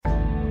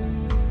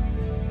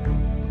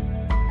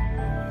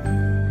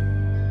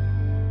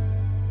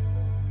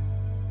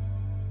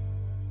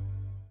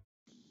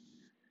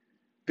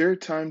There are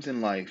times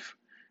in life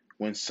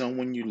when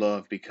someone you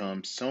love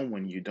becomes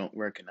someone you don't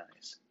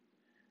recognize.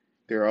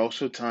 There are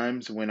also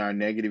times when our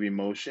negative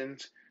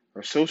emotions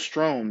are so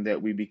strong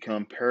that we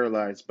become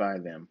paralyzed by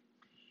them.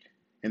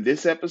 In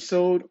this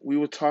episode, we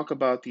will talk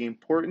about the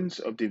importance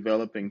of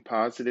developing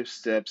positive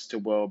steps to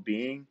well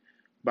being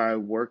by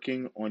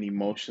working on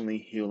emotionally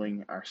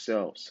healing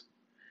ourselves.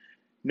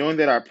 Knowing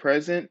that our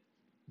present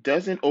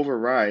doesn't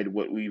override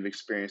what we've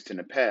experienced in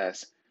the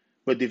past,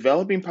 but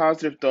developing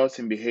positive thoughts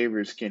and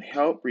behaviors can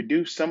help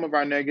reduce some of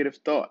our negative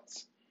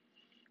thoughts.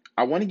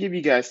 I want to give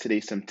you guys today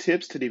some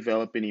tips to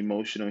developing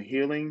emotional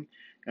healing,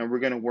 and we're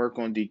going to work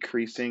on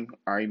decreasing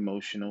our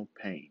emotional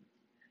pain.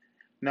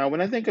 Now,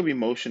 when I think of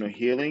emotional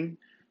healing,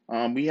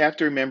 we have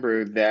to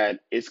remember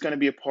that it's going to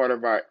be a part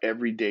of our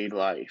everyday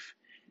life.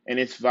 And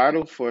it's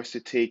vital for us to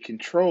take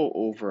control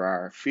over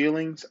our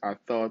feelings, our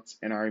thoughts,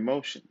 and our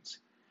emotions.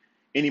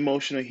 In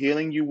emotional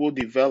healing, you will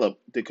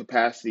develop the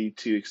capacity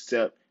to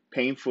accept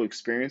painful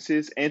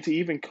experiences and to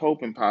even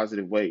cope in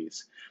positive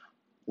ways.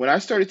 When I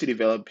started to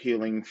develop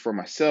healing for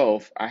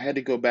myself, I had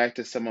to go back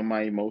to some of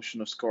my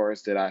emotional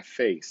scars that I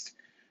faced.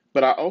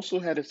 But I also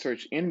had to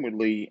search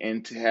inwardly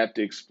and to have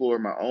to explore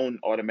my own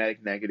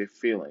automatic negative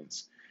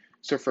feelings.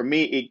 So for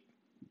me, it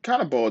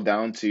kind of boiled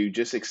down to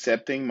just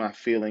accepting my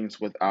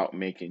feelings without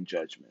making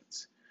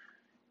judgments.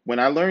 When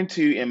I learned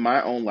to, in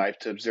my own life,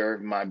 to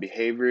observe my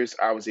behaviors,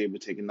 I was able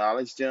to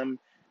acknowledge them,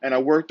 and I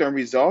worked on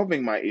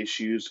resolving my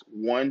issues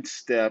one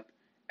step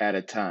at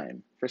a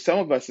time. For some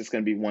of us, it's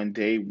going to be one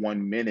day,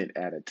 1 minute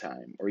at a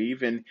time, or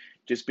even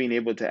just being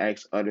able to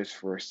ask others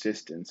for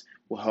assistance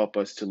will help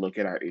us to look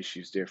at our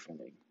issues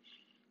differently.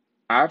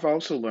 I've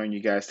also learned,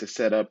 you guys, to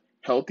set up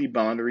healthy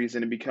boundaries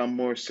and to become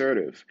more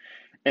assertive.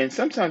 And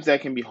sometimes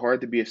that can be hard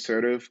to be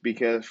assertive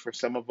because for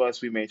some of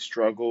us, we may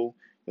struggle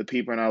with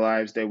people in our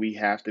lives that we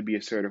have to be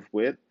assertive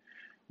with.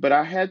 But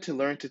I had to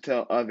learn to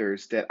tell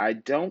others that I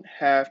don't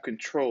have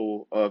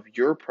control of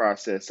your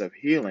process of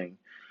healing,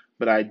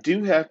 but I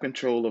do have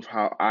control of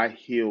how I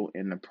heal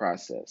in the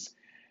process.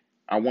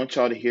 I want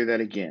y'all to hear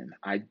that again.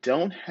 I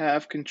don't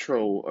have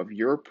control of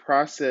your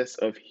process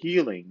of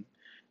healing,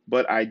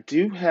 but I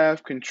do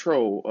have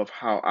control of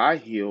how I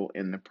heal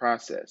in the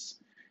process.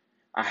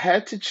 I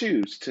had to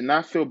choose to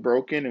not feel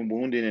broken and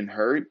wounded and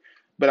hurt,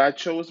 but I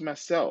chose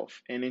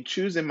myself. And in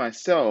choosing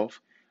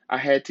myself, I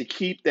had to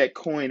keep that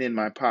coin in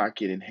my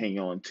pocket and hang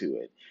on to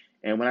it.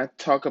 And when I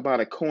talk about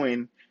a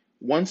coin,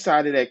 one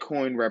side of that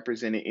coin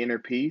represented inner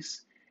peace,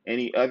 and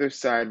the other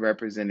side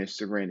represented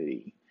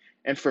serenity.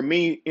 And for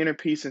me, inner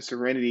peace and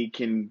serenity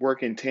can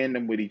work in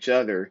tandem with each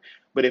other.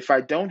 But if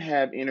I don't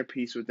have inner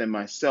peace within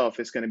myself,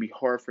 it's going to be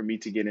hard for me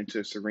to get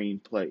into a serene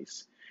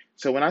place.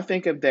 So when I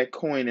think of that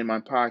coin in my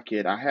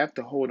pocket, I have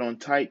to hold on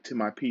tight to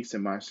my peace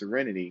and my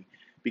serenity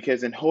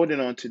because in holding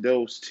on to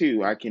those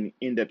two, I can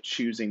end up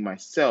choosing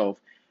myself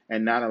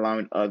and not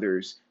allowing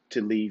others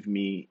to leave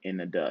me in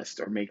the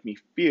dust or make me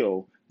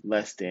feel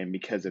less than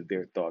because of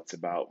their thoughts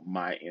about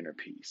my inner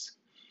peace.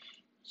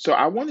 So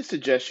I want to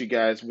suggest you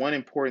guys one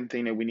important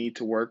thing that we need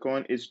to work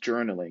on is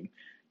journaling.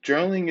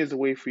 Journaling is a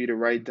way for you to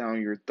write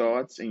down your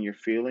thoughts and your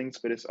feelings,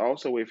 but it's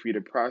also a way for you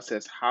to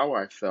process how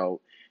I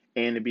felt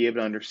and to be able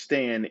to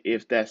understand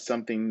if that's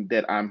something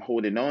that I'm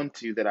holding on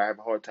to that I have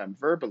a hard time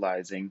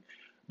verbalizing.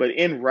 But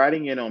in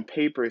writing it on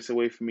paper, it's a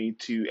way for me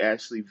to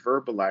actually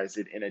verbalize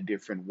it in a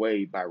different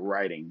way by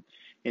writing.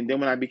 And then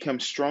when I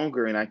become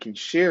stronger and I can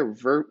share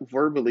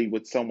verbally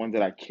with someone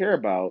that I care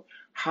about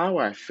how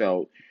I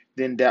felt,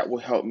 then that will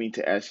help me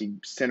to actually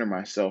center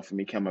myself and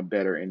become a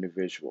better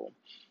individual.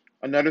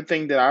 Another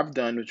thing that I've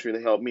done which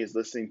really helped me is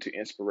listening to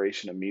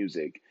inspirational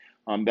music.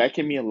 That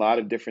can be a lot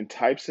of different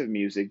types of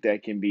music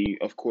that can be,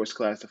 of course,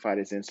 classified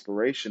as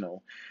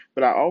inspirational.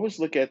 But I always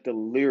look at the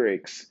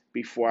lyrics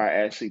before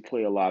I actually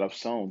play a lot of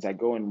songs. I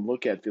go and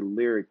look at the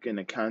lyric and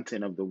the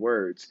content of the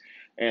words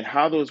and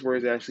how those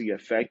words actually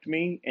affect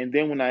me. And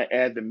then when I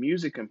add the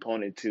music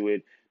component to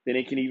it, then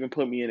it can even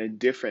put me in a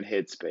different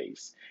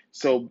headspace.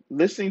 So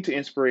listening to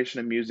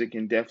inspirational music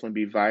can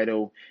definitely be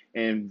vital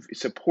and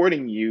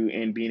supporting you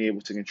in being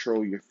able to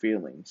control your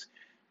feelings.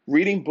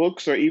 Reading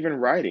books or even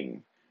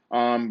writing.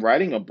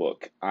 Writing a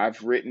book.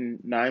 I've written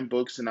 9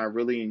 books and I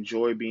really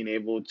enjoy being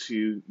able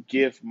to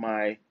give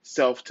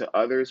myself to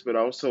others, but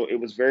also it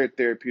was very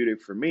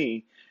therapeutic for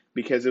me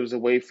because it was a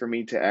way for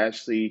me to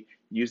actually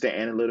use the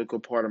analytical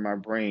part of my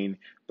brain,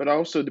 but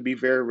also to be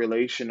very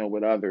relational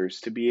with others,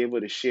 to be able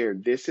to share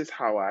this is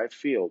how I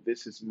feel,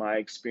 this is my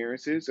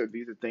experiences, or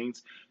these are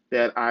things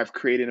that I've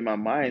created in my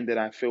mind that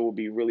I feel will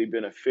be really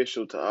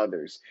beneficial to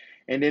others.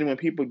 And then when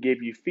people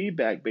give you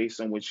feedback based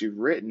on what you've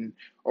written,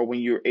 or when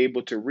you're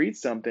able to read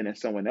something that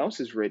someone else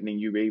has written and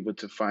you're able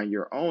to find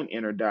your own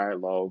inner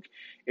dialogue,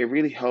 it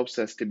really helps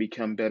us to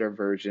become better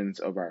versions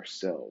of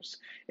ourselves.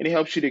 And it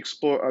helps you to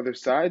explore other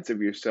sides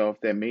of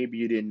yourself that maybe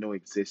you didn't know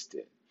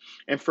existed.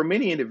 And for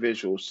many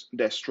individuals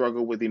that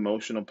struggle with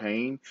emotional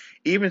pain,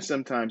 even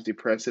sometimes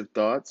depressive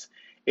thoughts,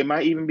 it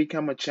might even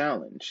become a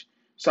challenge.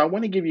 So I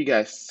want to give you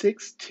guys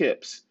 6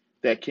 tips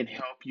that can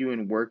help you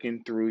in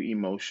working through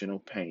emotional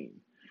pain.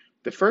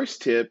 The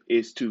first tip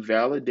is to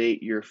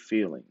validate your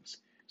feelings.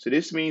 So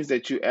this means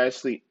that you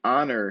actually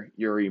honor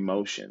your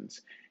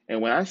emotions.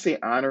 And when I say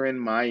honoring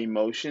my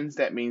emotions,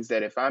 that means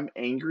that if I'm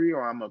angry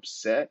or I'm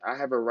upset, I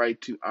have a right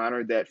to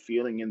honor that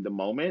feeling in the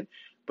moment,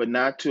 but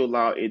not to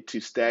allow it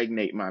to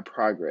stagnate my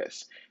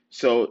progress.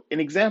 So an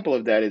example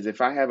of that is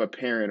if I have a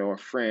parent or a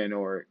friend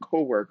or a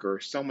coworker or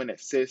someone that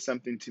says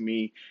something to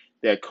me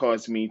that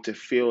caused me to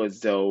feel as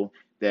though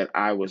that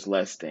I was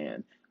less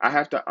than. I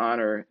have to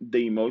honor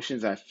the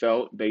emotions I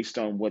felt based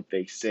on what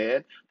they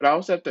said, but I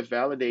also have to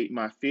validate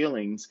my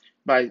feelings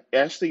by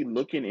actually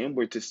looking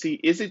inward to see,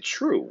 is it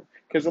true?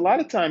 Because a lot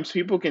of times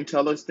people can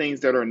tell us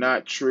things that are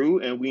not true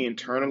and we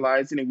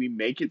internalize it and we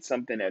make it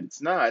something that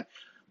it's not.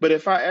 But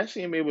if I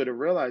actually am able to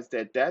realize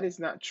that that is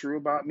not true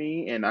about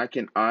me and I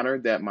can honor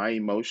that my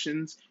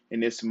emotions in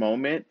this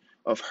moment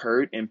of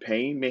hurt and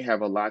pain may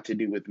have a lot to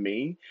do with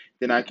me,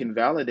 then I can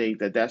validate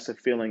that that's a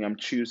feeling I'm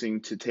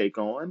choosing to take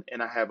on.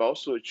 And I have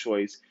also a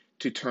choice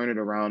to turn it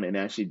around and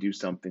actually do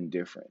something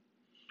different.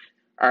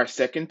 Our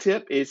second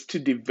tip is to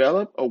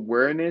develop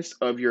awareness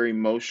of your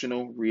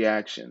emotional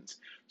reactions.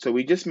 So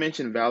we just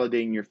mentioned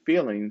validating your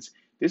feelings.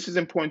 This is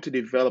important to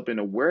develop an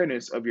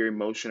awareness of your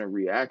emotional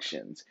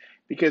reactions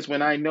because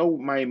when I know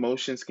my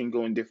emotions can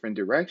go in different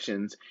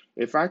directions,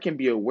 if I can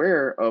be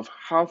aware of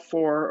how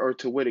far or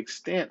to what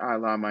extent I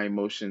allow my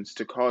emotions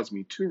to cause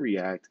me to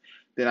react,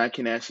 then I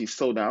can actually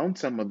slow down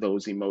some of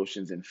those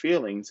emotions and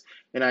feelings,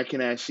 and I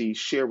can actually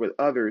share with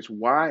others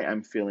why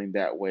I'm feeling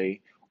that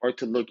way or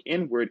to look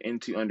inward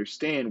and to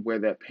understand where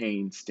that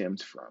pain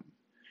stems from.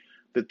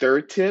 The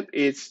third tip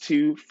is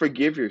to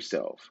forgive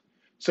yourself.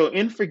 So,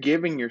 in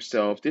forgiving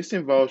yourself, this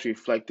involves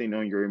reflecting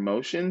on your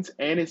emotions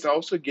and it's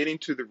also getting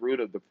to the root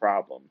of the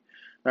problem.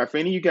 Now, for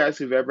any of you guys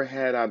who've ever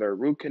had either a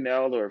root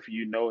canal or if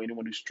you know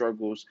anyone who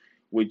struggles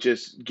with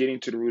just getting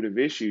to the root of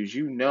issues,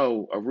 you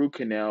know a root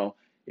canal.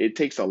 It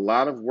takes a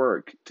lot of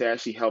work to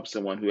actually help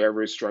someone who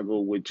ever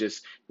struggled with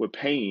just with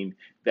pain.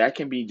 That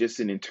can be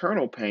just an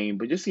internal pain,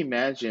 but just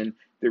imagine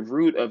the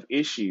root of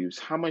issues,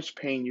 how much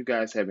pain you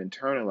guys have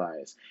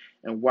internalized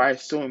and why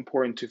it's so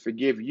important to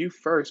forgive you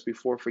first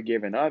before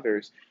forgiving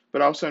others,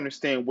 but also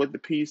understand what the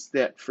peace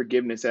that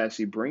forgiveness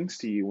actually brings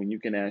to you when you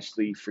can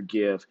actually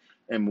forgive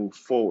and move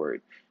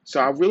forward. So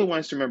I really want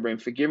us to remember in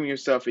forgiving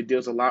yourself, it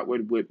deals a lot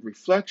with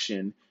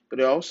reflection, but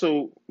it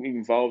also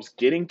involves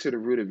getting to the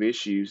root of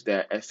issues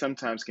that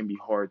sometimes can be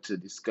hard to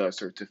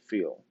discuss or to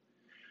feel.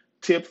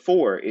 Tip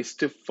four is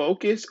to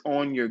focus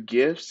on your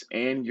gifts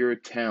and your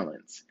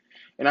talents.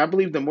 And I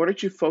believe the more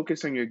that you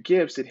focus on your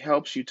gifts, it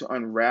helps you to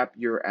unwrap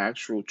your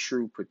actual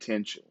true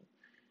potential.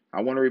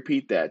 I want to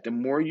repeat that. The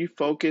more you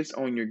focus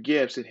on your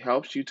gifts, it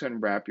helps you to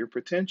unwrap your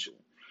potential.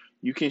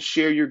 You can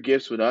share your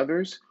gifts with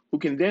others who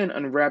can then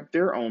unwrap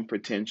their own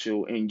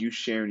potential in you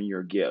sharing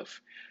your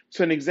gift.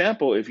 So, an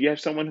example, if you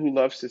have someone who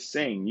loves to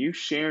sing, you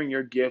sharing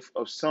your gift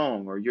of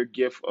song or your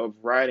gift of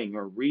writing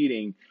or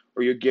reading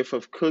or your gift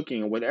of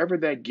cooking or whatever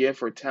that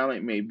gift or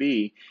talent may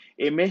be,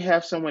 it may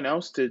have someone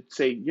else to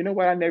say, you know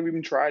what, I never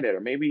even tried it.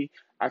 Or maybe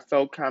I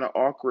felt kind of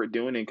awkward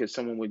doing it because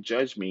someone would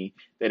judge me.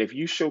 That if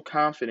you show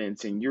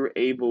confidence and you're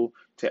able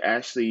to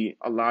actually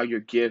allow your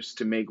gifts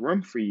to make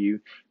room for you,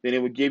 then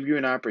it would give you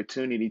an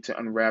opportunity to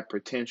unwrap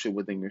potential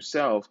within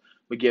yourself,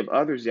 but give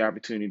others the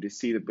opportunity to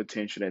see the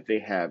potential that they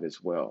have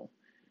as well.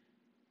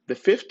 The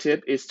fifth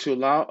tip is to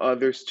allow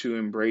others to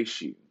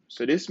embrace you.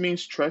 So this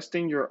means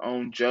trusting your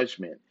own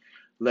judgment,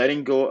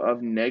 letting go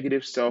of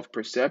negative self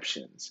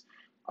perceptions,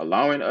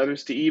 allowing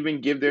others to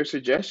even give their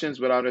suggestions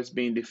without us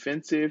being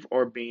defensive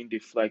or being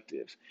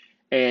deflective.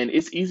 And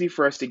it's easy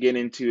for us to get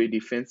into a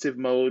defensive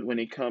mode when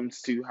it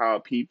comes to how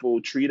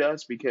people treat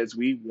us because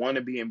we want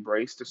to be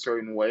embraced a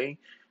certain way.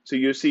 So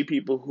you'll see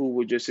people who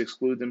will just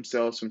exclude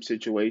themselves from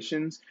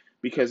situations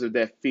because of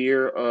that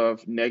fear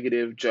of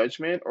negative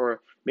judgment,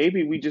 or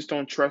maybe we just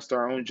don't trust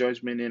our own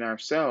judgment in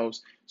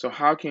ourselves. So,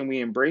 how can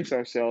we embrace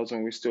ourselves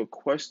when we're still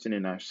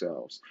questioning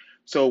ourselves?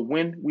 So,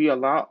 when we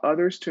allow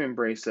others to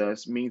embrace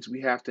us, means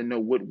we have to know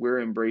what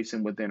we're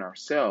embracing within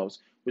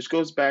ourselves, which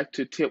goes back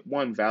to tip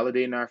one,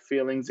 validating our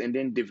feelings and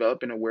then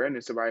developing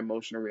awareness of our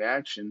emotional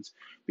reactions.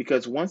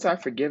 Because once I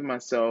forgive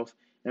myself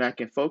and I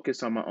can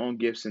focus on my own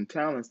gifts and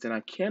talents, then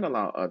I can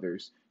allow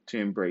others to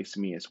embrace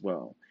me as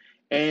well.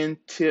 And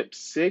tip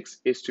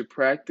six is to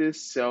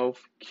practice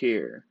self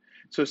care.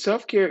 So,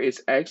 self care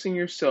is asking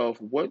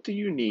yourself, what do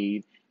you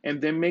need?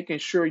 And then making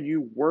sure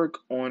you work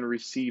on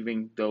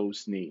receiving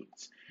those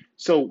needs.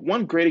 So,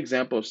 one great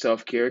example of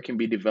self care can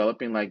be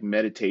developing like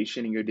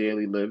meditation in your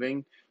daily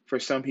living. For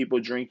some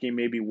people, drinking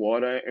maybe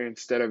water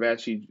instead of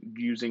actually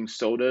using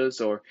sodas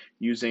or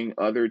using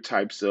other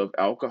types of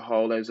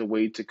alcohol as a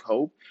way to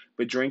cope.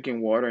 But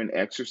drinking water and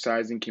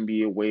exercising can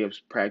be a way of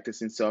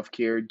practicing self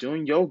care.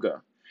 Doing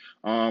yoga,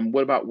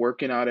 what about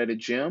working out at a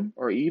gym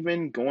or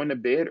even going to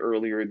bed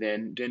earlier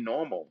than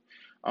normal?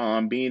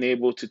 Being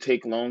able to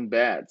take long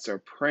baths or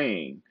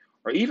praying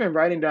or even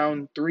writing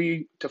down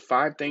 3 to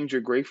 5 things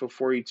you're grateful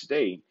for each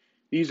day.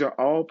 These are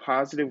all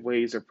positive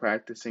ways of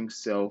practicing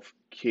self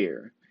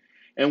care.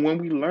 And when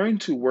we learn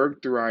to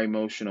work through our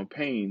emotional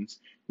pains,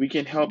 We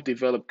can help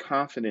develop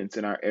confidence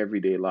in our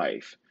everyday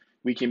life.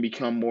 We can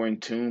become more in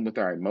tune with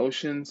our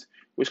emotions,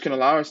 which can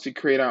allow us to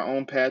create our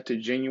own path to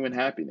genuine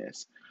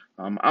happiness.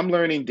 I'm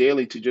learning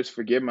daily to just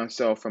forgive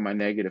myself for my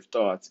negative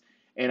thoughts,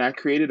 and I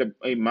created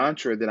a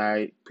mantra that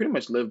I pretty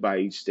much live by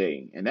each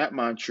day. And that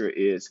mantra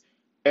is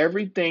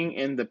everything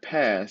in the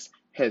past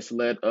has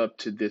led up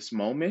to this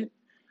moment.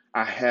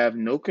 I have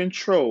no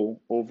control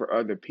over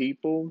other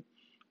people.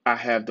 I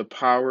have the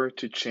power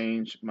to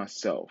change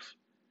myself.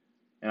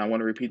 And I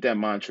want to repeat that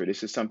mantra.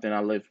 This is something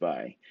I live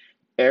by.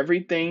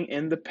 Everything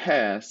in the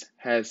past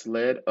has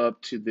led up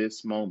to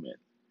this moment.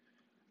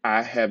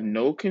 I have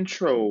no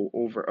control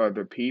over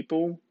other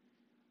people.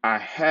 I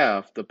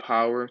have the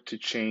power to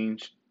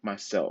change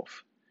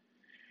myself.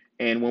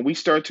 And when we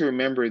start to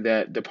remember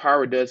that the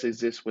power does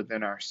exist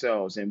within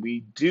ourselves and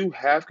we do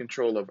have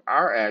control of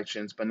our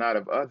actions, but not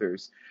of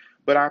others,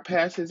 but our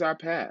past is our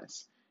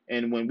past.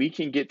 And when we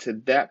can get to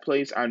that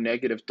place, our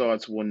negative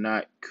thoughts will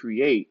not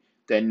create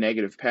that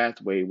negative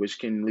pathway, which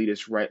can lead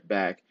us right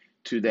back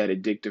to that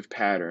addictive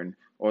pattern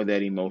or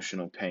that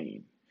emotional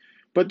pain.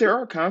 But there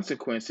are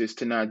consequences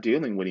to not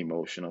dealing with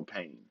emotional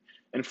pain.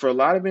 And for a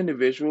lot of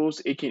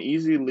individuals, it can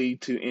easily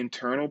lead to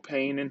internal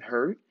pain and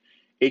hurt.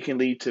 It can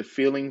lead to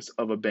feelings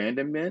of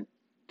abandonment,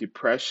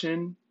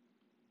 depression,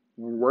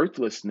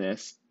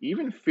 worthlessness,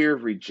 even fear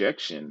of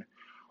rejection.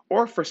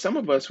 Or for some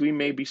of us, we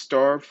may be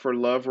starved for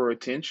love or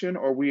attention,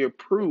 or we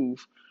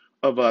approve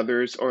of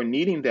others or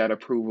needing that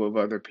approval of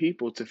other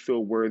people to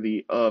feel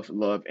worthy of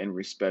love and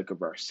respect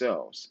of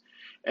ourselves.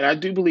 And I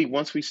do believe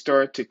once we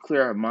start to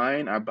clear our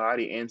mind, our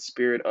body, and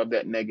spirit of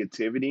that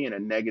negativity and a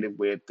negative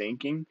way of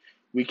thinking,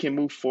 we can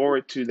move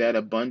forward to that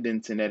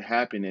abundance and that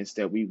happiness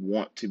that we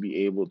want to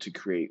be able to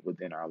create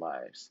within our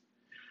lives.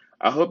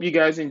 I hope you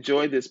guys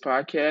enjoyed this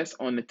podcast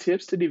on the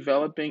tips to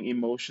developing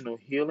emotional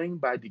healing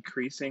by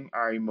decreasing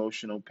our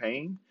emotional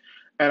pain.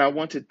 And I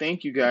want to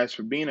thank you guys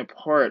for being a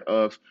part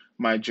of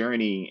my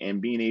journey and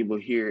being able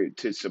here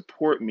to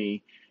support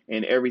me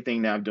in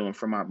everything that I'm doing,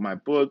 from my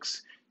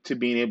books to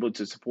being able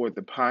to support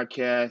the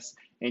podcast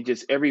and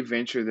just every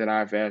venture that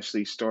I've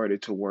actually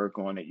started to work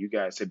on. That you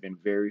guys have been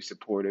very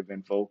supportive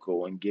and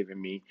vocal and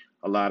giving me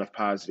a lot of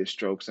positive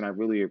strokes. And I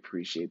really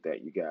appreciate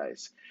that, you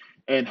guys.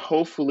 And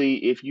hopefully,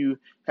 if you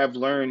have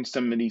learned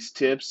some of these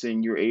tips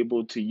and you're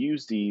able to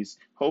use these,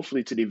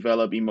 hopefully to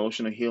develop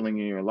emotional healing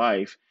in your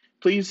life,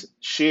 please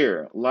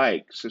share,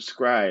 like,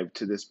 subscribe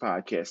to this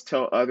podcast.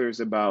 Tell others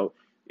about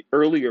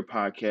earlier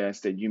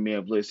podcasts that you may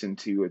have listened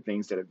to or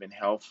things that have been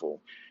helpful.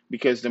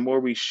 Because the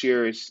more we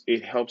share,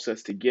 it helps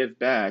us to give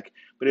back,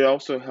 but it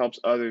also helps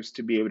others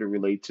to be able to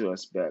relate to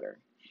us better.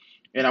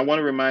 And I want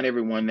to remind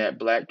everyone that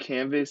Black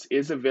Canvas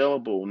is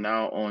available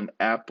now on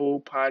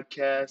Apple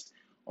Podcasts,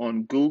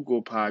 on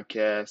Google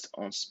Podcasts,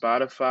 on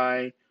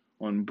Spotify,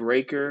 on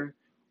Breaker,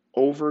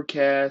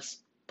 Overcast,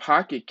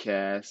 Pocket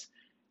Cast.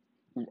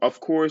 Of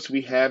course,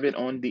 we have it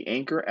on the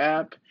Anchor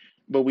app,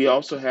 but we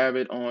also have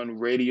it on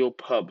Radio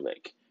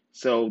Public.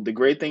 So the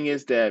great thing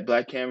is that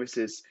Black Canvas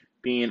is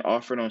being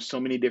offered on so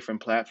many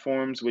different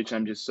platforms, which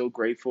I'm just so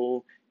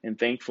grateful and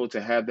thankful to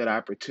have that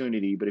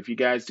opportunity. But if you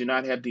guys do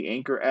not have the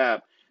Anchor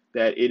app,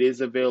 that it is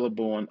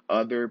available on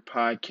other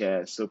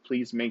podcasts. So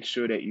please make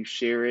sure that you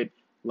share it,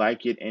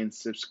 like it, and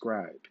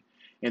subscribe.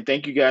 And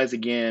thank you guys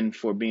again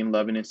for being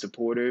loving and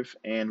supportive.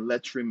 And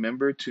let's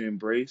remember to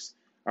embrace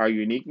our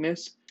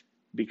uniqueness,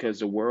 because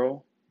the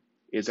world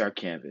is our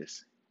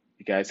canvas.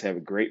 You guys have a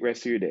great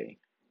rest of your day.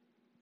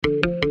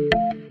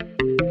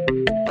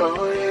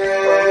 Oh,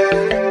 yeah.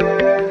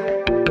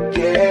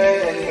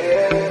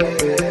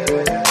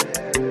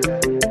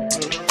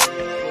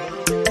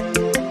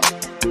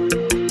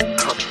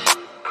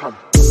 Come.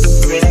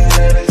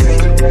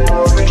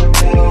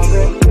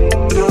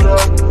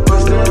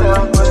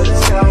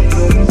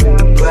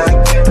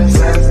 Black canvas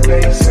has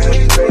faces.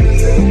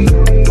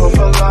 Both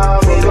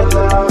alive, both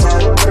alive,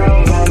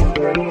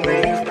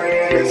 green,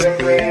 breeze and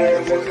green.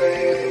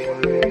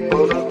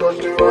 All the bush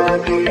to run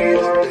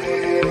here.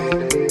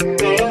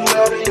 Things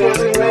that are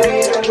using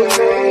made.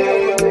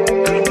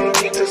 Couldn't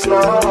need to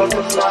slow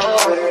the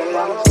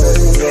fly.